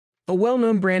A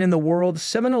well-known brand in the world,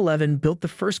 7-Eleven built the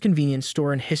first convenience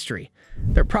store in history.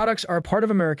 Their products are a part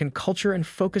of American culture and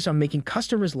focus on making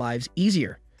customers' lives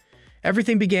easier.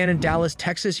 Everything began in Dallas,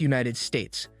 Texas, United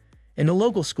States. In a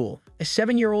local school, a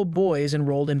 7-year-old boy is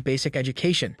enrolled in basic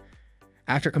education.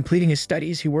 After completing his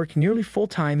studies, he worked nearly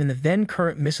full-time in the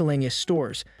then-current miscellaneous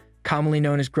stores, commonly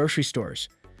known as grocery stores,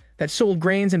 that sold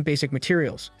grains and basic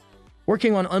materials,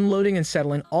 working on unloading and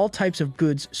settling all types of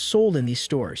goods sold in these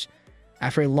stores.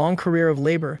 After a long career of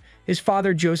labor, his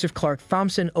father, Joseph Clark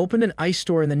Thompson, opened an ice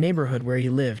store in the neighborhood where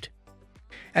he lived.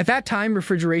 At that time,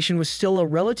 refrigeration was still a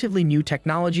relatively new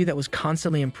technology that was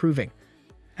constantly improving.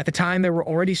 At the time, there were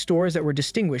already stores that were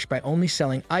distinguished by only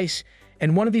selling ice,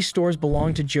 and one of these stores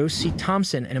belonged to Joseph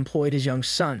Thompson and employed his young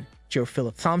son,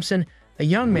 Phillip Thompson, a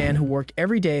young man who worked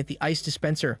every day at the ice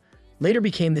dispenser, later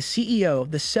became the CEO of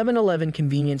the 7-Eleven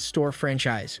convenience store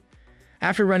franchise.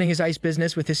 After running his ice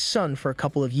business with his son for a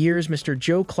couple of years, Mr.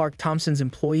 Joe Clark Thompson's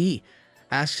employee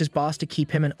asks his boss to keep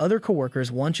him and other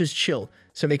coworkers' lunches chilled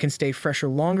so they can stay fresher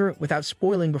longer without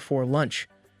spoiling before lunch.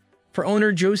 For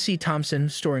owner Joe C. Thompson,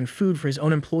 storing food for his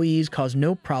own employees caused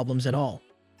no problems at all.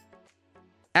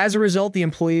 As a result, the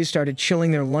employees started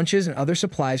chilling their lunches and other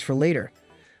supplies for later.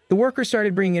 The workers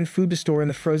started bringing in food to store in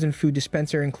the frozen food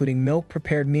dispenser, including milk,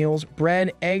 prepared meals,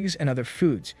 bread, eggs, and other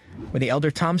foods. When the elder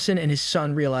Thompson and his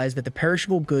son realized that the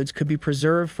perishable goods could be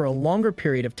preserved for a longer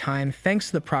period of time thanks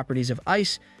to the properties of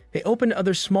ice, they opened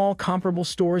other small, comparable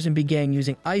stores and began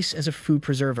using ice as a food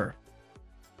preserver.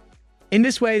 In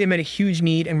this way, they met a huge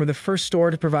need and were the first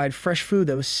store to provide fresh food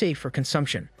that was safe for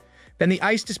consumption. Then the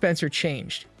ice dispenser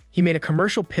changed. He made a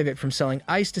commercial pivot from selling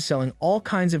ice to selling all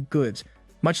kinds of goods,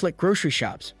 much like grocery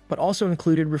shops, but also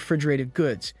included refrigerated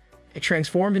goods. It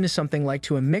transformed into something like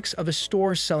to a mix of a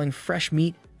store selling fresh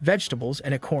meat, vegetables,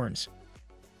 and acorns.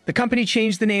 The company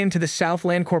changed the name to the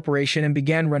Southland Corporation and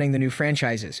began running the new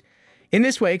franchises. In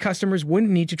this way, customers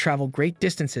wouldn't need to travel great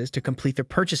distances to complete their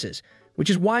purchases,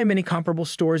 which is why many comparable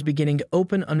stores beginning to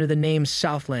open under the name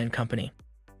Southland Company.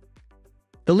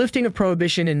 The lifting of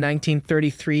Prohibition in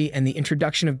 1933 and the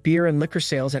introduction of beer and liquor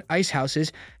sales at ice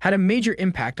houses had a major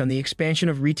impact on the expansion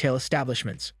of retail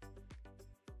establishments.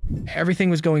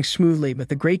 Everything was going smoothly, but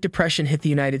the Great Depression hit the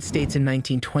United States in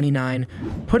 1929,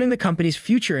 putting the company's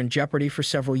future in jeopardy for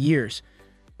several years.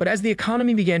 But as the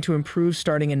economy began to improve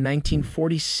starting in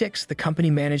 1946, the company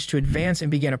managed to advance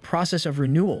and began a process of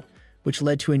renewal, which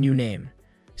led to a new name,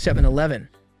 7-Eleven.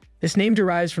 This name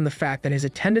derives from the fact that his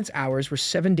attendance hours were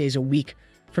 7 days a week,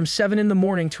 from 7 in the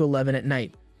morning to 11 at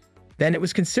night. Then it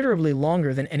was considerably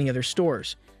longer than any other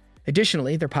stores.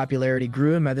 Additionally, their popularity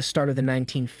grew, and by the start of the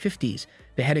 1950s,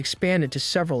 they had expanded to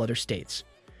several other states.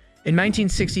 In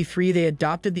 1963, they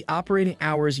adopted the operating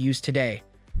hours used today.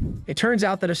 It turns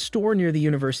out that a store near the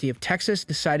University of Texas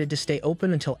decided to stay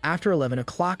open until after 11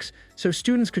 o'clock so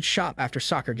students could shop after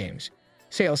soccer games.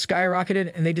 Sales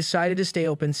skyrocketed, and they decided to stay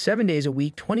open 7 days a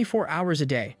week, 24 hours a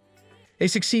day. They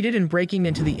succeeded in breaking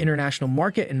into the international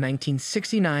market in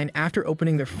 1969 after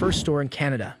opening their first store in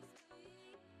Canada.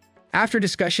 After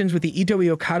discussions with the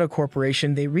Ito-Okado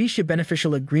Corporation, they reached a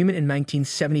beneficial agreement in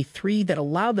 1973 that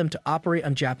allowed them to operate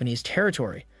on Japanese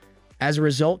territory. As a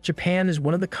result, Japan is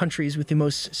one of the countries with the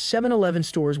most 7-Eleven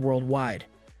stores worldwide.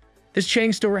 This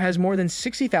chain store has more than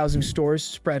 60,000 stores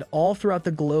spread all throughout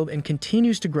the globe and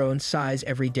continues to grow in size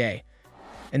every day.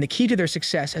 And the key to their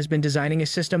success has been designing a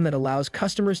system that allows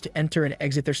customers to enter and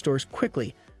exit their stores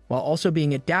quickly, while also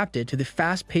being adapted to the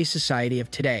fast-paced society of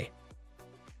today.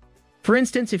 For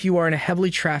instance, if you are in a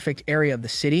heavily trafficked area of the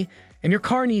city and your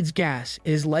car needs gas,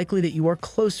 it is likely that you are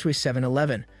close to a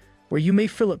 7-Eleven, where you may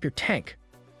fill up your tank.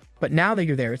 But now that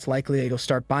you're there, it's likely that you'll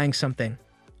start buying something.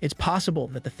 It's possible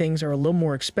that the things are a little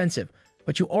more expensive,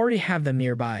 but you already have them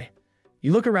nearby.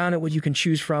 You look around at what you can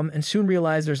choose from and soon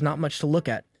realize there's not much to look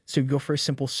at, so you go for a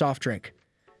simple soft drink.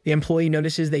 The employee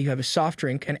notices that you have a soft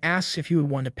drink and asks if you would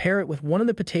want to pair it with one of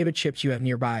the potato chips you have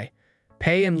nearby.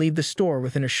 Pay and leave the store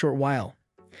within a short while.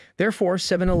 Therefore,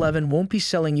 7-Eleven won't be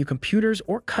selling you computers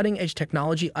or cutting-edge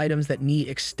technology items that need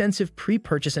extensive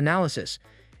pre-purchase analysis.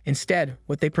 Instead,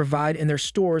 what they provide in their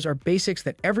stores are basics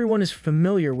that everyone is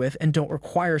familiar with and don't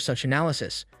require such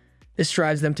analysis. This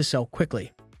drives them to sell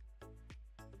quickly.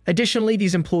 Additionally,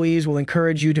 these employees will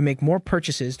encourage you to make more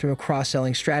purchases through a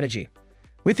cross-selling strategy.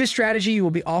 With this strategy, you will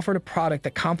be offered a product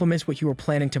that complements what you were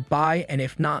planning to buy, and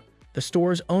if not, the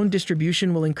store's own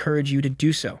distribution will encourage you to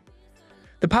do so.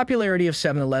 The popularity of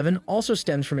 7-Eleven also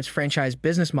stems from its franchise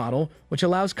business model, which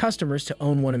allows customers to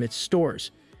own one of its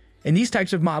stores. In these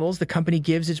types of models, the company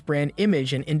gives its brand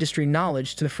image and industry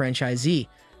knowledge to the franchisee,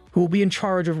 who will be in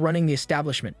charge of running the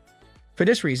establishment. For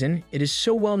this reason, it is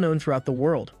so well known throughout the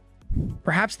world.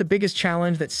 Perhaps the biggest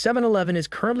challenge that 7-Eleven is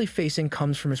currently facing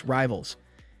comes from its rivals.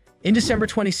 In December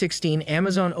 2016,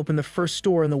 Amazon opened the first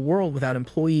store in the world without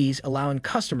employees, allowing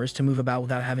customers to move about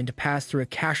without having to pass through a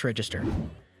cash register.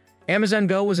 Amazon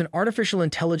Go was an artificial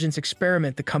intelligence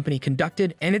experiment the company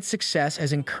conducted, and its success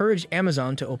has encouraged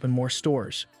Amazon to open more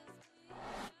stores.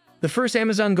 The first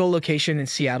Amazon Go location in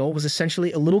Seattle was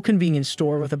essentially a little convenience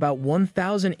store with about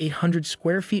 1,800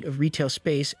 square feet of retail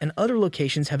space, and other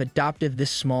locations have adopted this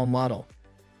small model.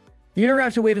 You never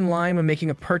have to wait in line when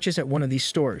making a purchase at one of these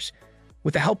stores.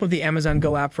 With the help of the Amazon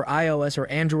Go app for iOS or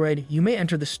Android, you may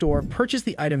enter the store, purchase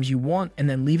the items you want, and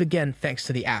then leave again thanks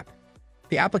to the app.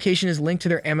 The application is linked to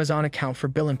their Amazon account for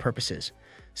billing purposes.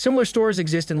 Similar stores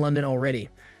exist in London already.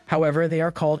 However, they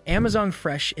are called Amazon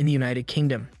Fresh in the United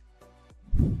Kingdom.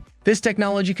 This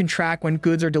technology can track when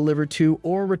goods are delivered to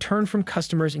or returned from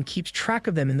customers and keeps track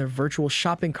of them in their virtual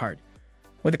shopping cart.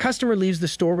 When the customer leaves the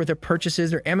store with their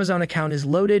purchases, their Amazon account is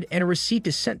loaded and a receipt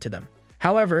is sent to them.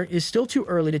 However, it is still too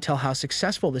early to tell how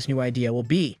successful this new idea will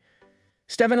be.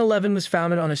 7-Eleven was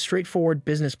founded on a straightforward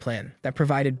business plan that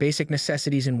provided basic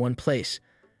necessities in one place.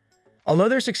 Although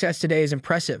their success today is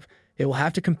impressive, they will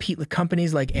have to compete with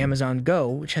companies like Amazon Go,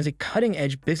 which has a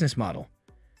cutting-edge business model.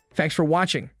 Thanks for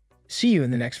watching. See you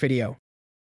in the next video.